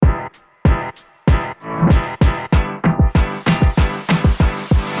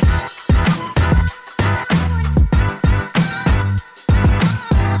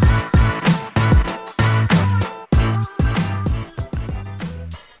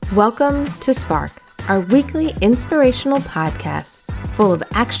Welcome to Spark, our weekly inspirational podcast full of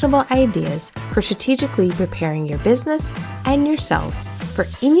actionable ideas for strategically preparing your business and yourself for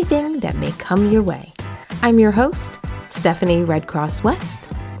anything that may come your way. I'm your host, Stephanie Red Cross West,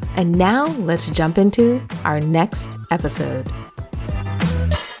 and now let's jump into our next episode.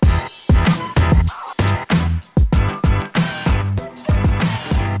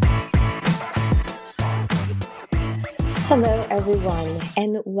 Hello, everyone,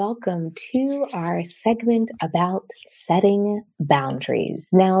 and welcome to our segment about setting boundaries.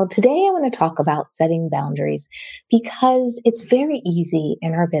 Now, today I want to talk about setting boundaries because it's very easy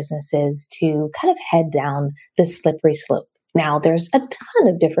in our businesses to kind of head down the slippery slope. Now, there's a ton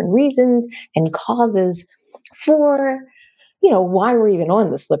of different reasons and causes for why we're even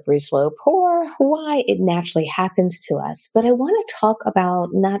on the slippery slope or why it naturally happens to us. But I want to talk about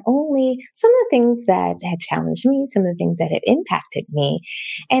not only some of the things that had challenged me, some of the things that had impacted me,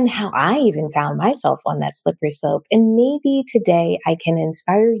 and how I even found myself on that slippery slope. And maybe today I can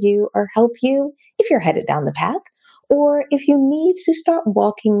inspire you or help you if you're headed down the path, or if you need to start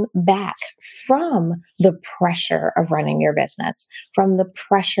walking back from the pressure of running your business, from the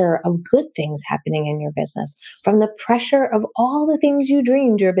pressure of good things happening in your business, from the pressure of all the things you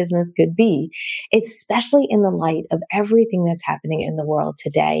dreamed your business could be, especially in the light of everything that's happening in the world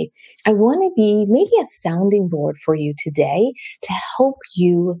today. I want to be maybe a sounding board for you today to help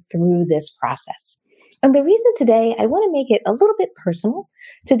you through this process. And the reason today I want to make it a little bit personal.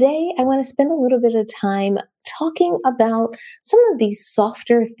 Today, I want to spend a little bit of time talking about some of these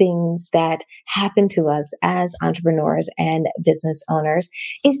softer things that happen to us as entrepreneurs and business owners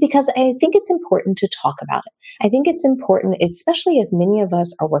is because I think it's important to talk about it. I think it's important, especially as many of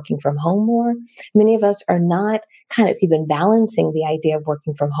us are working from home more. Many of us are not kind of even balancing the idea of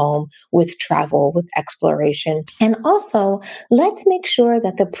working from home with travel, with exploration. And also, let's make sure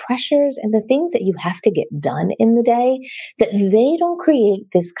that the pressures and the things that you have to get done in the day, that they don't create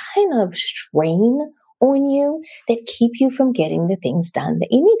this kind of strain on you that keep you from getting the things done that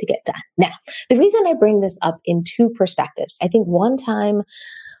you need to get done. Now, the reason I bring this up in two perspectives, I think often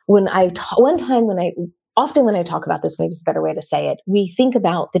when I talk about this, maybe it's a better way to say it, we think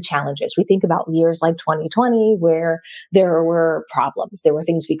about the challenges. We think about years like 2020 where there were problems. There were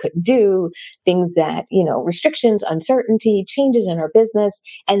things we couldn't do, things that, restrictions, uncertainty, changes in our business,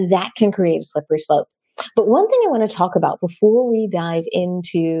 and that can create a slippery slope. But one thing I want to talk about before we dive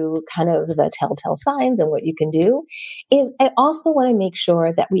into kind of the telltale signs and what you can do is I also want to make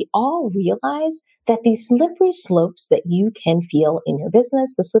sure that we all realize that these slippery slopes that you can feel in your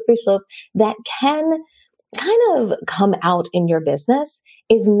business, the slippery slope that can kind of come out in your business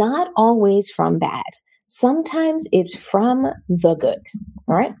is not always from bad. Sometimes it's from the good.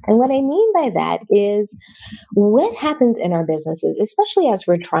 All right. And what I mean by that is what happens in our businesses, especially as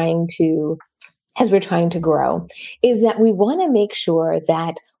we're trying to grow, is that we want to make sure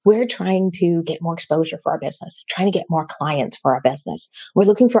that we're trying to get more exposure for our business, trying to get more clients for our business. We're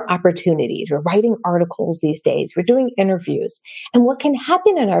looking for opportunities. We're writing articles these days. We're doing interviews. And what can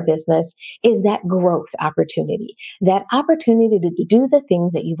happen in our business is that growth opportunity, that opportunity to do the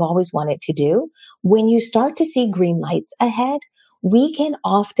things that you've always wanted to do. When you start to see green lights ahead, we can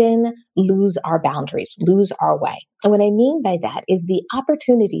often lose our boundaries, lose our way. And what I mean by that is the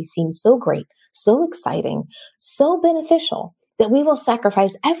opportunity seems so great, so exciting, so beneficial that we will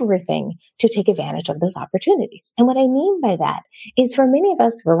sacrifice everything to take advantage of those opportunities. And what I mean by that is for many of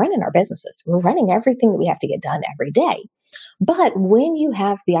us, we're running our businesses. We're running everything that we have to get done every day. But when you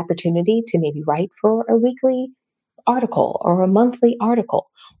have the opportunity to maybe write for a weekly article or a monthly article,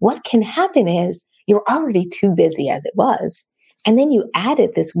 what can happen is you're already too busy as it was. And then you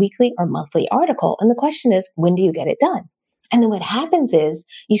added this weekly or monthly article. And the question is, when do you get it done? And then what happens is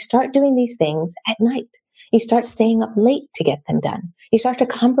you start doing these things at night. You start staying up late to get them done. You start to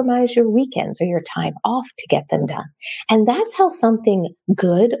compromise your weekends or your time off to get them done. And that's how something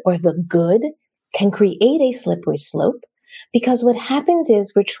good or the good can create a slippery slope. Because what happens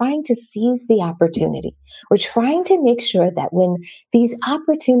is we're trying to seize the opportunity. We're trying to make sure that when these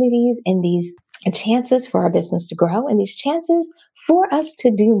opportunities and these chances for our business to grow and these chances for us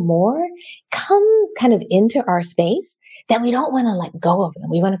to do more come kind of into our space, that we don't want to let go of them.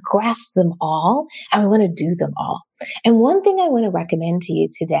 We want to grasp them all and we want to do them all. And one thing I want to recommend to you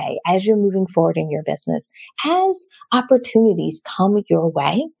today as you're moving forward in your business, as opportunities come your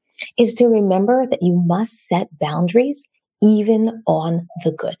way, is to remember that you must set boundaries even on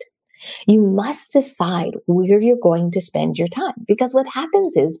the good. You must decide where you're going to spend your time because what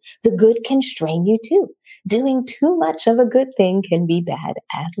happens is the good can strain you too. Doing too much of a good thing can be bad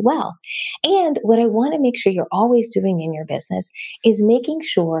as well. And what I want to make sure you're always doing in your business is making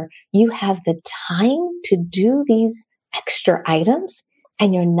sure you have the time to do these extra items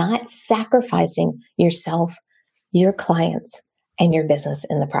and you're not sacrificing yourself, your clients, and your business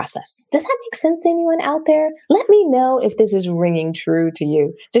in the process. Does that make sense to anyone out there? Let me know if this is ringing true to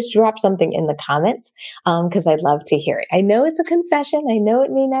you. Just drop something in the comments because I'd love to hear it. I know it's a confession. I know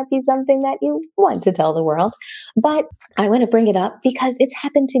it may not be something that you want to tell the world, but I want to bring it up because it's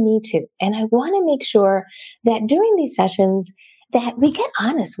happened to me too. And I want to make sure that during these sessions, that we get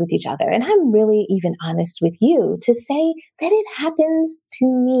honest with each other. And I'm really even honest with you to say that it happens to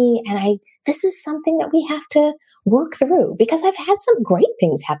me. And this is something that we have to work through because I've had some great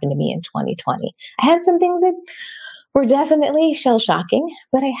things happen to me in 2020. I had some things that were definitely shell shocking,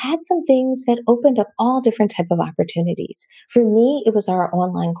 but I had some things that opened up all different type of opportunities. For me, it was our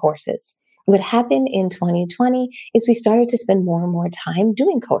online courses. What happened in 2020 is we started to spend more and more time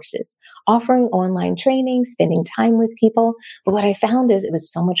doing courses, offering online training, spending time with people. But what I found is it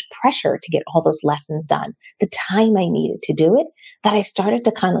was so much pressure to get all those lessons done, the time I needed to do it, that I started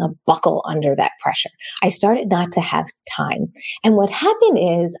to kind of buckle under that pressure. I started not to have time. And what happened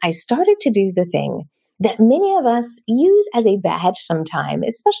is I started to do the thing that many of us use as a badge sometime,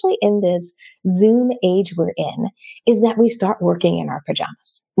 especially in this Zoom age we're in, is that we start working in our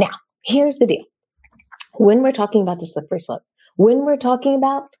pajamas. Now, here's the deal. When we're talking about the slippery slope, when we're talking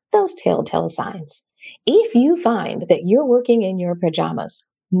about those telltale signs, if you find that you're working in your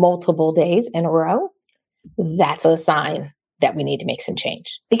pajamas multiple days in a row, that's a sign that we need to make some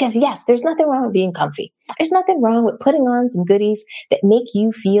change. Because yes, there's nothing wrong with being comfy. There's nothing wrong with putting on some goodies that make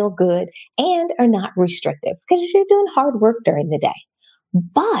you feel good and are not restrictive because you're doing hard work during the day.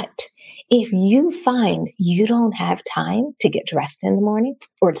 But if you find you don't have time to get dressed in the morning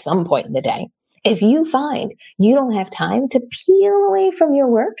or at some point in the day, if you find you don't have time to peel away from your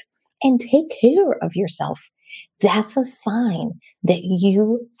work and take care of yourself, that's a sign that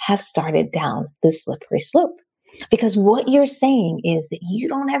you have started down the slippery slope. Because what you're saying is that you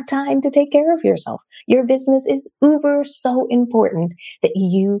don't have time to take care of yourself. Your business is uber so important that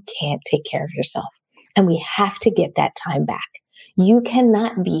you can't take care of yourself. And we have to get that time back. You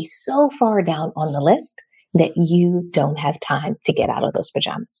cannot be so far down on the list that you don't have time to get out of those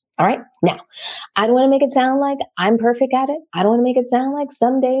pajamas. All right. Now, I don't want to make it sound like I'm perfect at it. I don't want to make it sound like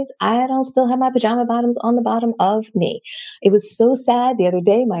some days I don't still have my pajama bottoms on the bottom of me. It was so sad the other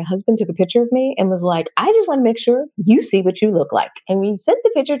day. My husband took a picture of me and was like, I just want to make sure you see what you look like. And he sent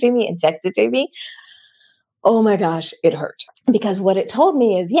the picture to me and texted to me. Oh my gosh, it hurt. Because what it told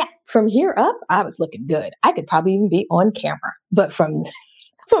me is, yeah, from here up, I was looking good. I could probably even be on camera. But from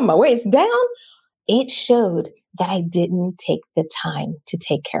my waist down, it showed that I didn't take the time to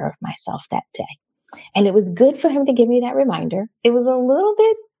take care of myself that day. And it was good for him to give me that reminder. It was a little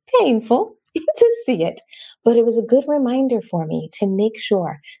bit painful to see it, but it was a good reminder for me to make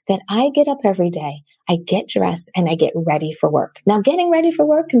sure that I get up every day, I get dressed, and I get ready for work. Now, getting ready for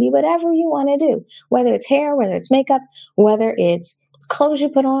work can be whatever you want to do, whether it's hair, whether it's makeup, whether it's clothes you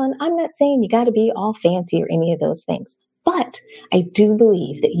put on. I'm not saying you got to be all fancy or any of those things, but I do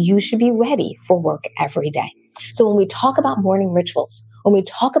believe that you should be ready for work every day. So when we talk about morning rituals, when we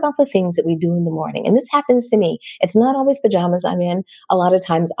talk about the things that we do in the morning, and this happens to me, it's not always pajamas I'm in. A lot of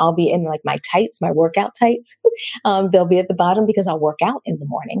times I'll be in like my tights, my workout tights. They'll be at the bottom because I'll work out in the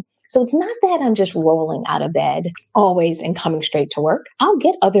morning. So it's not that I'm just rolling out of bed always and coming straight to work. I'll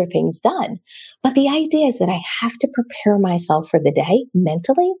get other things done. But the idea is that I have to prepare myself for the day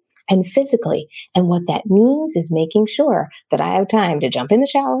mentally and physically. And what that means is making sure that I have time to jump in the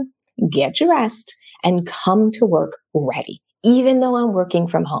shower, get dressed, and come to work ready, even though I'm working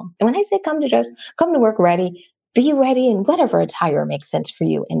from home. And when I say come to work ready, be ready in whatever attire makes sense for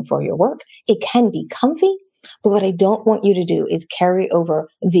you and for your work. It can be comfy, but what I don't want you to do is carry over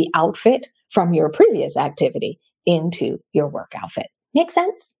the outfit from your previous activity into your work outfit. Make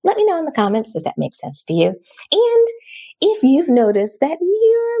sense? Let me know in the comments if that makes sense to you. And if you've noticed that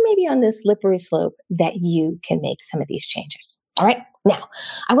you're maybe on this slippery slope, that you can make some of these changes. All right. Now,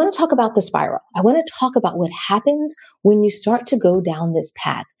 I want to talk about the spiral. I want to talk about what happens when you start to go down this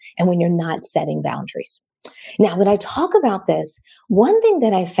path and when you're not setting boundaries. Now, when I talk about this, one thing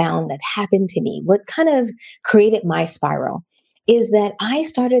that I found that happened to me, what kind of created my spiral, is that I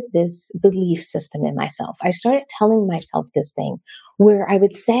started this belief system in myself. I started telling myself this thing where I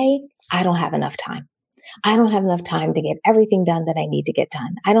would say, I don't have enough time. I don't have enough time to get everything done that I need to get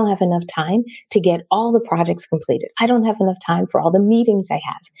done. I don't have enough time to get all the projects completed. I don't have enough time for all the meetings I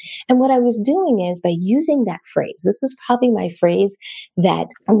have. And what I was doing is by using that phrase, this is probably my phrase that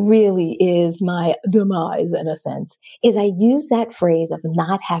really is my demise in a sense, is I use that phrase of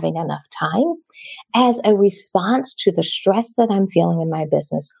not having enough time as a response to the stress that I'm feeling in my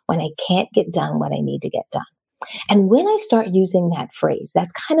business when I can't get done what I need to get done. And when I start using that phrase,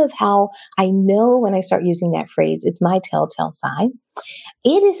 that's kind of how I know when I start using that phrase, it's my telltale sign.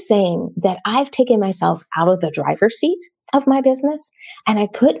 It is saying that I've taken myself out of the driver's seat of my business and I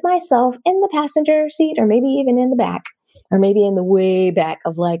put myself in the passenger seat or maybe even in the back or maybe in the way back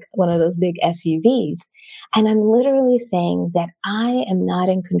of like one of those big SUVs. And I'm literally saying that I am not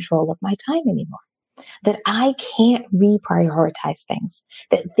in control of my time anymore. That I can't reprioritize things,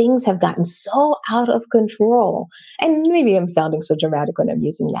 that things have gotten so out of control. And maybe I'm sounding so dramatic when I'm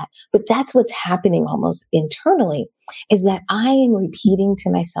using that, but that's what's happening almost internally is that I am repeating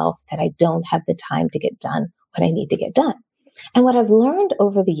to myself that I don't have the time to get done what I need to get done. And what I've learned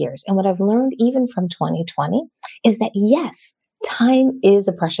over the years and what I've learned even from 2020 is that yes, time is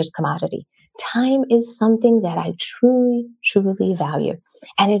a precious commodity. Time is something that I truly, truly value.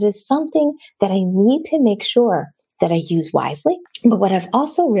 And it is something that I need to make sure that I use wisely. But what I've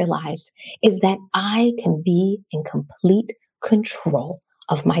also realized is that I can be in complete control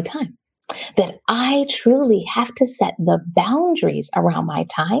of my time. That I truly have to set the boundaries around my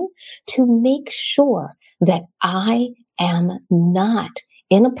time to make sure that I am not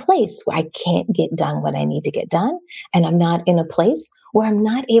in a place where I can't get done what I need to get done. And I'm not in a place where I'm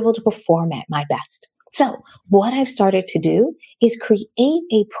not able to perform at my best. So what I've started to do is create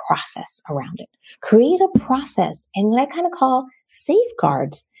a process around it, create a process and what I kind of call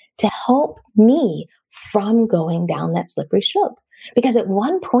safeguards to help me from going down that slippery slope. Because at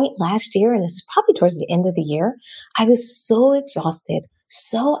one point last year, and this is probably towards the end of the year, I was so exhausted,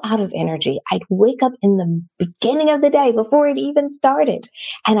 so out of energy. I'd wake up in the beginning of the day before it even started.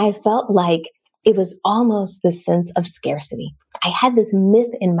 And I felt like it was almost the sense of scarcity. I had this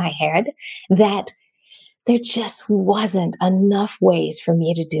myth in my head that there just wasn't enough ways for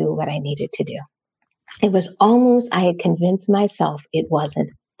me to do what I needed to do. It was almost, I had convinced myself it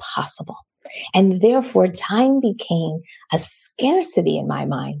wasn't possible. And therefore, time became a scarcity in my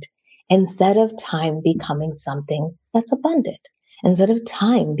mind instead of time becoming something that's abundant. Instead of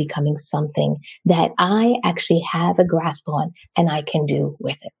time becoming something that I actually have a grasp on and I can do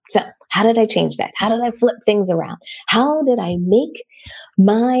with it. So how did I change that? How did I flip things around? How did I make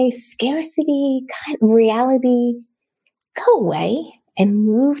my scarcity kind of reality go away and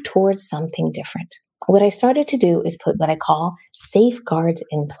move towards something different? What I started to do is put what I call safeguards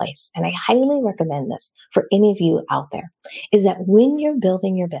in place. And I highly recommend this for any of you out there, is that when you're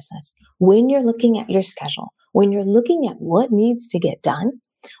building your business, when you're looking at your schedule, when you're looking at what needs to get done,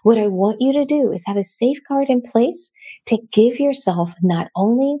 what I want you to do is have a safeguard in place to give yourself not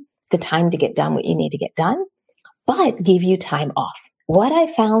only the time to get done what you need to get done, but give you time off. What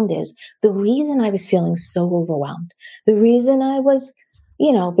I found is the reason I was feeling so overwhelmed, the reason I was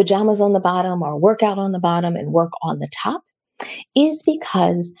pajamas on the bottom or workout on the bottom and work on the top is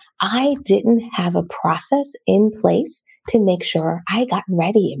because I didn't have a process in place to make sure I got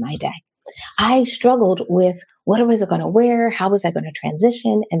ready in my day. I struggled with what was I going to wear? How was I going to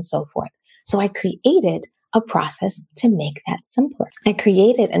transition and so forth? So I created a process to make that simpler. I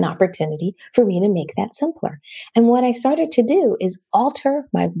created an opportunity for me to make that simpler. And what I started to do is alter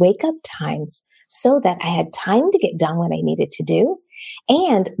my wake up times so that I had time to get done what I needed to do.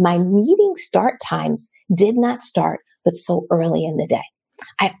 And my meeting start times did not start but so early in the day.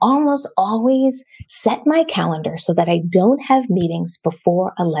 I almost always set my calendar so that I don't have meetings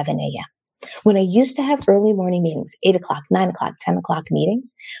before 11 a.m. When I used to have early morning meetings, 8 o'clock, 9 o'clock, 10 o'clock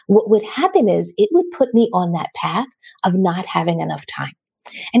meetings, what would happen is it would put me on that path of not having enough time.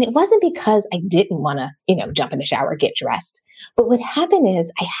 And it wasn't because I didn't want to, jump in the shower, get dressed. But what happened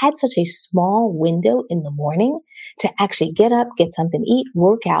is I had such a small window in the morning to actually get up, get something to eat,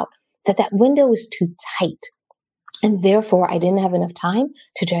 work out, that window was too tight. And therefore, I didn't have enough time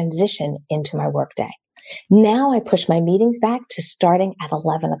to transition into my workday. Now I push my meetings back to starting at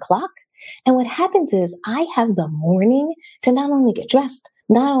 11 o'clock. And what happens is I have the morning to not only get dressed,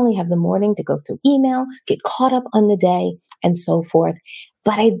 not only have the morning to go through email, get caught up on the day and so forth,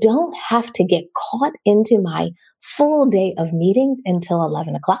 but I don't have to get caught into my full day of meetings until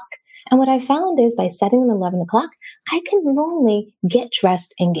 11 o'clock. And what I found is by setting an 11 o'clock, I can normally get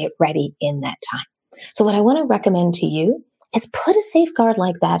dressed and get ready in that time. So what I want to recommend to you is put a safeguard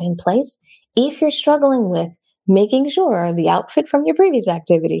like that in place if you're struggling with making sure the outfit from your previous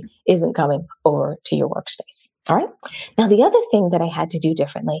activity isn't coming over to your workspace. All right. Now, the other thing that I had to do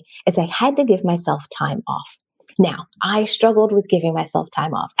differently is I had to give myself time off. Now, I struggled with giving myself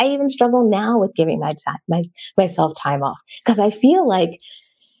time off. I even struggle now with giving myself time off because I feel like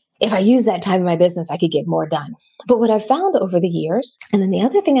if I use that time in my business, I could get more done. But what I've found over the years, and then the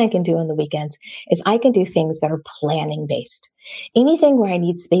other thing I can do on the weekends is I can do things that are planning based. Anything where I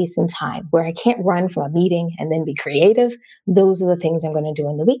need space and time, where I can't run from a meeting and then be creative, those are the things I'm going to do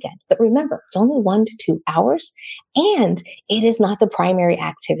on the weekend. But remember, it's only 1 to 2 hours, and it is not the primary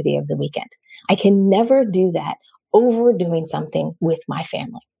activity of the weekend. I can never do that overdoing something with my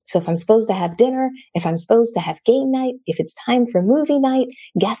family. So if I'm supposed to have dinner, if I'm supposed to have game night, if it's time for movie night,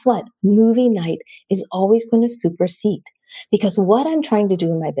 guess what? Movie night is always going to supersede. Because what I'm trying to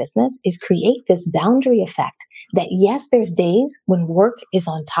do in my business is create this boundary effect that yes, there's days when work is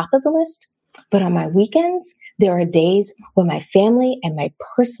on top of the list, but on my weekends, there are days when my family and my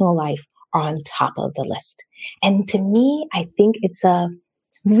personal life are on top of the list. And to me, I think it's a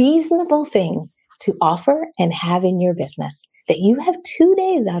reasonable thing to offer and have in your business, that you have 2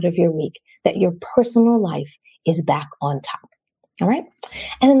 days out of your week that your personal life is back on top. All right.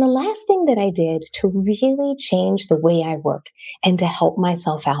 And then the last thing that I did to really change the way I work and to help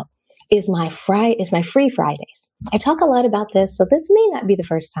myself out is my free Fridays. I talk a lot about this, so this may not be the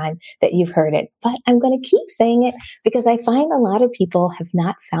first time that you've heard it, but I'm going to keep saying it because I find a lot of people have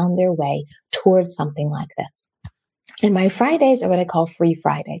not found their way towards something like this. And my Fridays are what I call free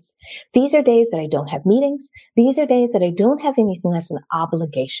Fridays. These are days that I don't have meetings. These are days that I don't have anything that's an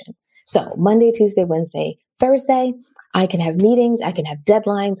obligation. So Monday, Tuesday, Wednesday, Thursday, I can have meetings. I can have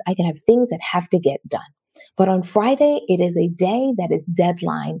deadlines. I can have things that have to get done. But on Friday, it is a day that is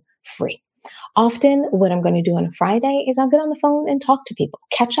deadline free. Often what I'm going to do on a Friday is I'll get on the phone and talk to people,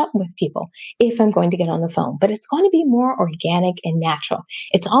 catch up with people if I'm going to get on the phone, but it's going to be more organic and natural.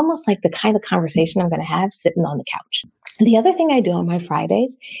 It's almost like the kind of conversation I'm going to have sitting on the couch. The other thing I do on my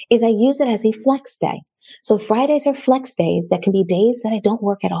Fridays is I use it as a flex day. So Fridays are flex days that can be days that I don't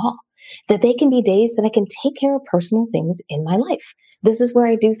work at all, that they can be days that I can take care of personal things in my life. This is where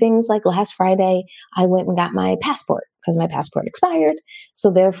I do things like last Friday, I went and got my passport because my passport expired. So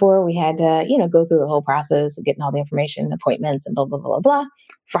therefore we had to, go through the whole process of getting all the information, appointments and blah, blah, blah, blah, blah.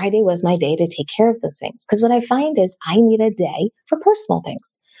 Friday was my day to take care of those things. Because what I find is I need a day for personal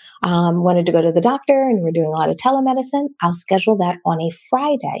things. Wanted to go to the doctor and we're doing a lot of telemedicine. I'll schedule that on a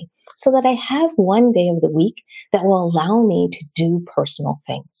Friday so that I have one day of the week that will allow me to do personal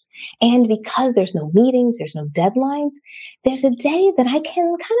things. And because there's no meetings, there's no deadlines, there's a day that I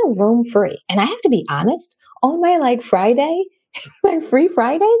can kind of roam free. And I have to be honest, on my Friday, my free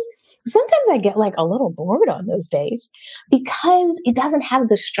Fridays, sometimes I get a little bored on those days because it doesn't have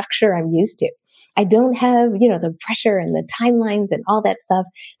the structure I'm used to. I don't have, the pressure and the timelines and all that stuff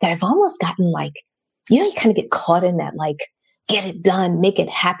that I've almost gotten you kind of get caught in that get it done, make it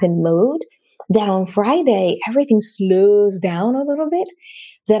happen mode, that on Friday, everything slows down a little bit,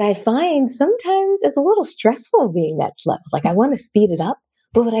 that I find sometimes it's a little stressful being that slow. I want to speed it up.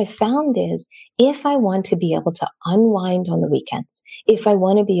 But what I found is if I want to be able to unwind on the weekends, if I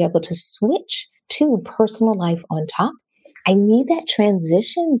want to be able to switch to personal life on top, I need that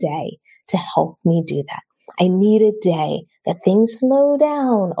transition day to help me do that. I need a day that things slow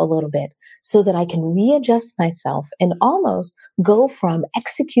down a little bit so that I can readjust myself and almost go from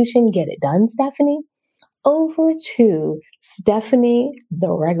execution, get it done, Stephanie, over to Stephanie,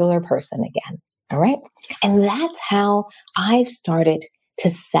 the regular person again. All right. And that's how I've started to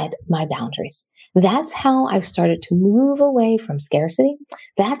set my boundaries. That's how I've started to move away from scarcity.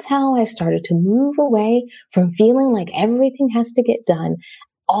 That's how I've started to move away from feeling like everything has to get done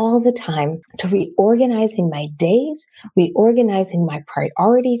all the time, to reorganizing my days, reorganizing my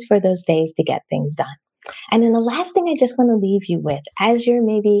priorities for those days to get things done. And then the last thing I just want to leave you with, as you're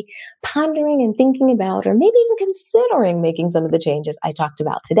maybe pondering and thinking about, or maybe even considering making some of the changes I talked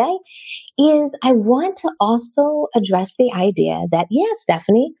about today, is I want to also address the idea that, yeah,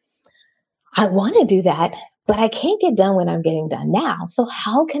 Stephanie, I want to do that, but I can't get done when I'm getting done now. So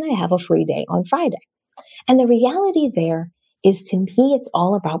how can I have a free day on Friday? And the reality there is, to me, it's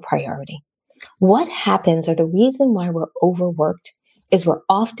all about priority. What happens, or the reason why we're overworked, is we're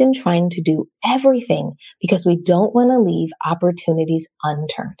often trying to do everything because we don't want to leave opportunities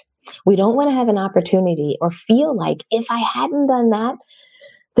unturned. We don't want to have an opportunity or feel like if I hadn't done that,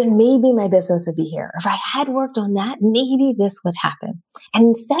 then maybe my business would be here. If I had worked on that, maybe this would happen. And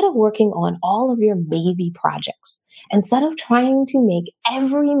instead of working on all of your maybe projects, instead of trying to make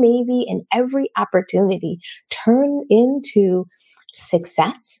every maybe and every opportunity turn into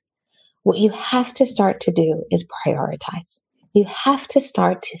success, what you have to start to do is prioritize. You have to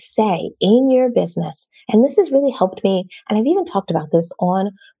start to say in your business, and this has really helped me, and I've even talked about this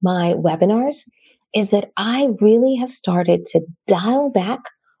on my webinars, is that I really have started to dial back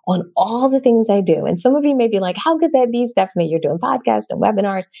on all the things I do. And some of you may be like, how could that be, Stephanie? You're doing podcasts and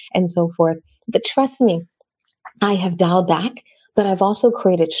webinars and so forth. But trust me, I have dialed back, but I've also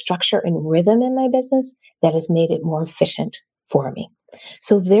created structure and rhythm in my business that has made it more efficient for me.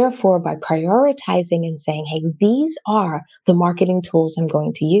 So therefore, by prioritizing and saying, hey, these are the marketing tools I'm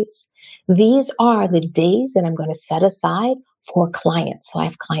going to use. These are the days that I'm going to set aside for clients. So I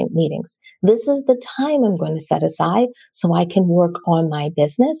have client meetings. This is the time I'm going to set aside so I can work on my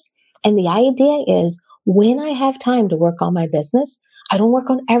business. And the idea is when I have time to work on my business, I don't work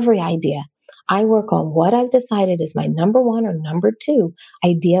on every idea. I work on what I've decided is my number one or number two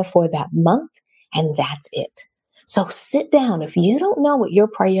idea for that month. And that's it. So sit down. If you don't know what your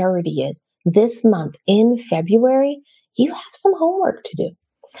priority is this month in February, you have some homework to do.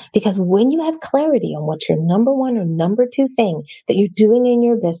 Because when you have clarity on what your number one or number two thing that you're doing in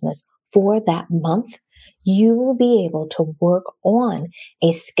your business for that month, you will be able to work on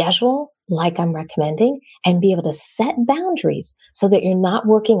a schedule like I'm recommending and be able to set boundaries so that you're not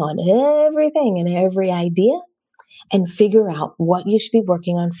working on everything and every idea, and figure out what you should be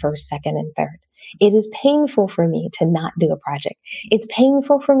working on first, second, and third. It is painful for me to not do a project. It's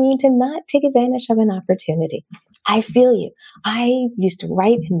painful for me to not take advantage of an opportunity. I feel you. I used to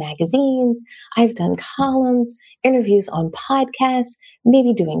write in magazines. I've done columns, interviews on podcasts,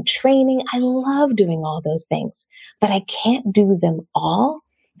 maybe doing training. I love doing all those things, but I can't do them all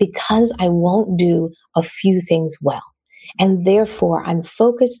because I won't do a few things well. And therefore, I'm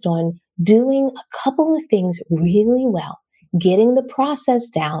focused on doing a couple of things really well, getting the process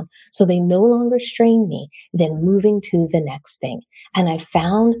down so they no longer strain me, then moving to the next thing. And I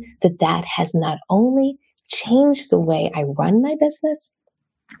found that that has not only changed the way I run my business,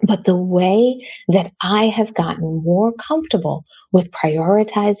 but the way that I have gotten more comfortable with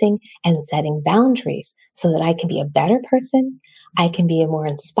prioritizing and setting boundaries so that I can be a better person, I can be a more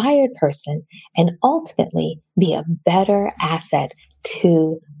inspired person, and ultimately be a better asset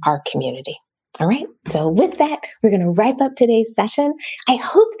to our community. All right. So with that, we're going to wrap up today's session. I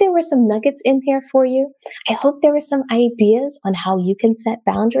hope there were some nuggets in here for you. I hope there were some ideas on how you can set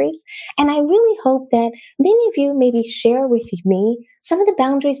boundaries. And I really hope that many of you maybe share with me some of the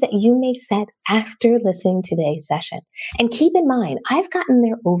boundaries that you may set after listening to today's session. And keep in mind, I've gotten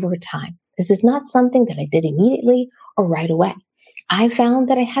there over time. This is not something that I did immediately or right away. I found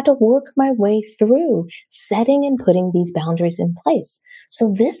that I had to work my way through setting and putting these boundaries in place.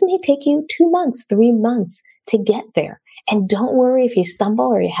 So this may take you 2 months, 3 months to get there. And don't worry if you stumble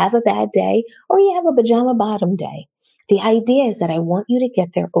or you have a bad day or you have a pajama bottom day. The idea is that I want you to get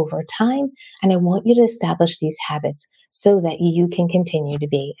there over time, and I want you to establish these habits so that you can continue to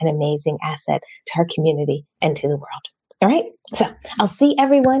be an amazing asset to our community and to the world. All right. So I'll see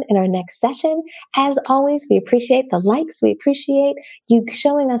everyone in our next session. As always, we appreciate the likes. We appreciate you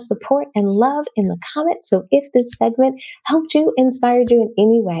showing us support and love in the comments. So if this segment helped you, inspired you in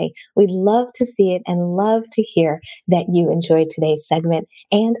any way, we'd love to see it and love to hear that you enjoyed today's segment.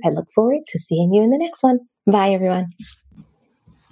 And I look forward to seeing you in the next one. Bye, everyone.